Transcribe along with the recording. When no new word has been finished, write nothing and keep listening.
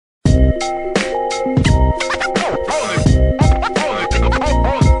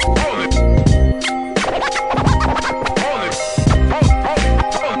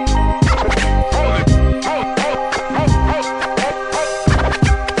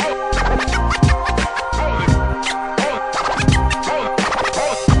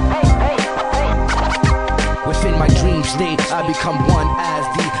I become one as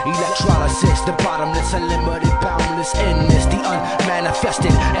the electrolysis, the bottomless, unlimited, boundless, endless, the unmanifested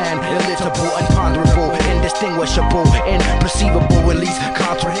and illitable, unponderable, indistinguishable, imperceivable, at least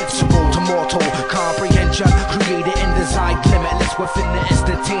comprehensible to mortal comprehension, created in design, limitless within the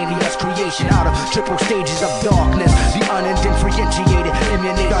instantaneous creation out of triple stages of darkness, the unidifferentiated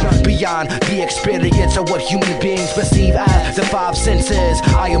emanation beyond the experience of what human beings perceive as the five senses.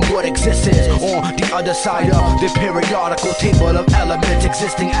 I am what exists on the other side of the periodical table of elements,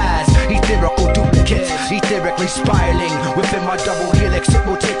 existing as etherical duplicates, etherically spiraling within my double helix. It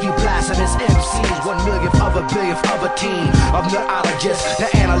will take you blasphemous MCs, 1 millionth of a billionth of a team of neurologists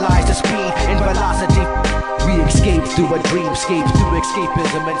that analyze the speed and velocity. We escape through a dreamscape, through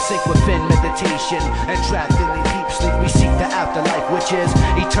escapism and sink within meditation, and trapped in the deep sleep we seek the afterlife, which is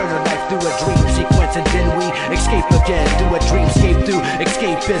eternal life through a dream sequence, and then we escape again through a dreamscape, through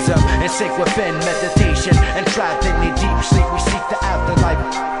escapism and sink within meditation, and trapped in the deep sleep we seek the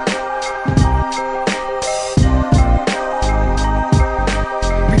afterlife.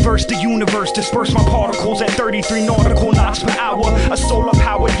 Reverse the universe, disperse my particles at 33 nautical knots per hour. A solar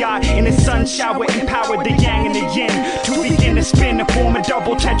powered yacht in the sun shower, empowered the yang and the yin to begin to spin and form a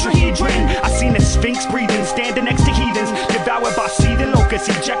double tetrahedron. I seen a sphinx breathing, standing next to heathens, devoured by seething locusts,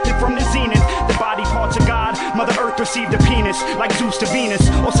 ejected from the zenith. The body parts of God, Mother Earth received a penis, like Zeus to Venus,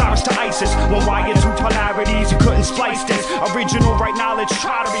 Osiris to Isis. One wire, two polarities, you couldn't splice this. Original right knowledge,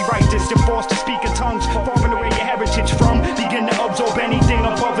 try to rewrite this. You're forced to speak in tongues, far and away your heritage from. Begin to absorb anything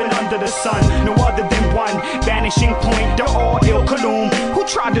above and under the sun. No other than one vanishing point, the all ill Kaloum, who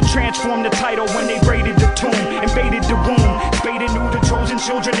tried to transform the title when they raided the tomb, invaded the womb, spaded knew the chosen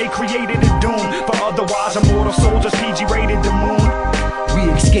children, they created a doom. For otherwise immortal soldiers, PG rated the moon. We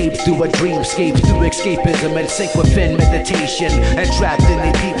escape through a dreamscape, through escapism and sink within meditation, and trapped in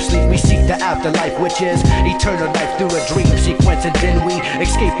the deep sleep we seek the afterlife, which is eternal life through a dream sequence, and then we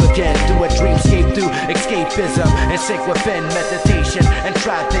escape again through a dreamscape, through escapism and sink within meditation, and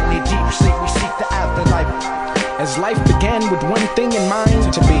trapped in the deep sleep we seek the afterlife. As life began with one thing in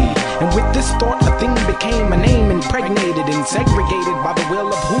mind to be, and with this thought a thing became a name, impregnated and segregated by the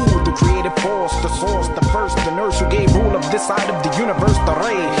will of who? The creative force, the source, the first, the nurse who gave rule of this side of the universe, the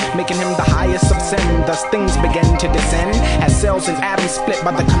ray, making him the highest of sin. Thus things began to descend, as cells and atoms split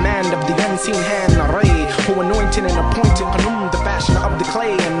by the command of the unseen hand, the ray, who anointed and appointed Panum, the fashioner of the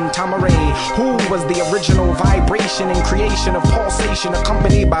clay, and Tamaray, who was the original vibration and creation of pulsation,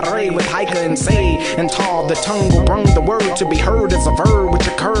 accompanied by ray with Haika and Say, and Tar, the tongue brung the word to be heard as a verb which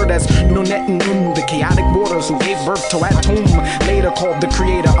occurred as Nunet and the chaotic waters who gave birth to Atum, later called the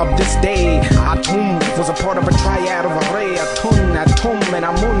creator of this day. Atum was a part of a triad of array, Atun, Atum, and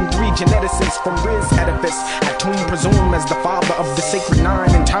Amun, three geneticists from Riz edifice. Atum presumed as the father of the sacred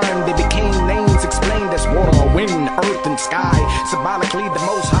nine. In time they became names explained as water, wind, earth, and sky, symbolically the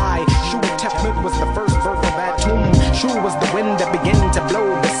most high. Shu Tefnut was the first birth of Atum. Shu was the wind that began to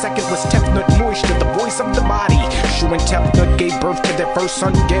blow. The second was Tefnut, moisture, the voice of the body. Shu and Tefnut gave birth to their first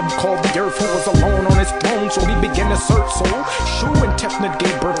son, Geb, called the earth, who was alone on his throne, so he began to search. So Shu and Tefnut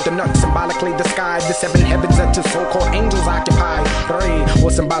gave birth to Nut, symbolically the sky, the seven heavens that the so-called angels occupy. Ray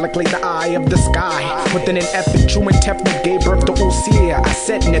was symbolically the eye of the sky. Within an epic, Shu and Tefnut gave birth to Usia,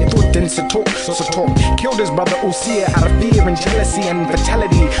 Aset, Netut, and Satuk. Satuk killed his brother Usia out of fear and jealousy and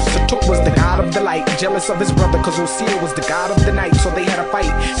vitality. Satuk was the god of the light, jealous of his brother, cause Usia was the god of the night, so they had a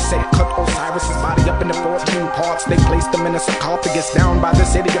fight. Set cut Osiris' body up into 14 parts. They placed him in a sarcophagus down by the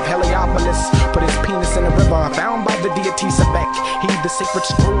city of Heliopolis. Put his penis in a river found by the deity Sebek. He the sacred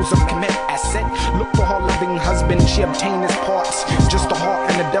scrolls of Kemet. Aset looked for her loving husband. She obtained his parts, just a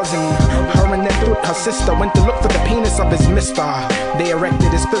heart and a dozen. Her and Netut, her sister, went to look for the penis of his mister. They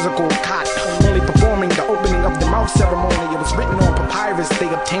erected his physical cot, only performing the opening of the mouth ceremony. It was written on papyrus. They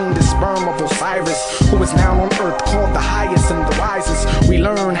obtained the sperm of Osiris, who is now on earth called the highest and the wisest. We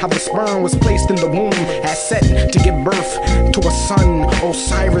learn how the sperm was placed in the womb as set to give birth to a son.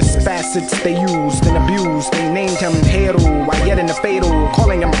 Osiris facets they used and abused. They named him Heru, while yet in the fatal,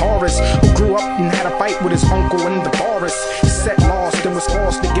 calling him Horus, who grew up and had a fight with his uncle in the forest. Set lost and was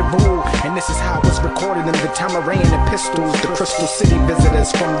forced to give rule, and this is how it was recorded in the Tamarayan epistles. The Crystal City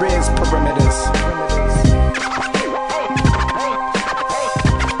visitors from Riz perimeters.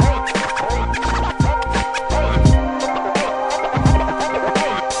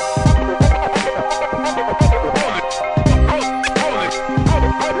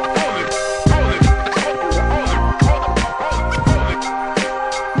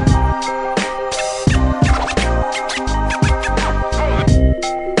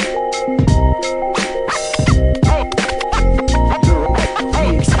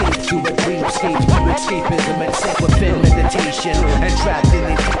 escapes through escapism and sink within meditation. And trapped in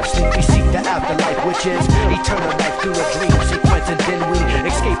a deep sleep, we seek the afterlife, which is eternal life through a dream sequence. And then we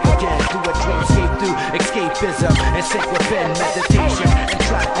escape again through a dreamscape, through escapism and sink within meditation. And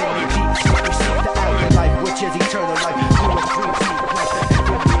trapped in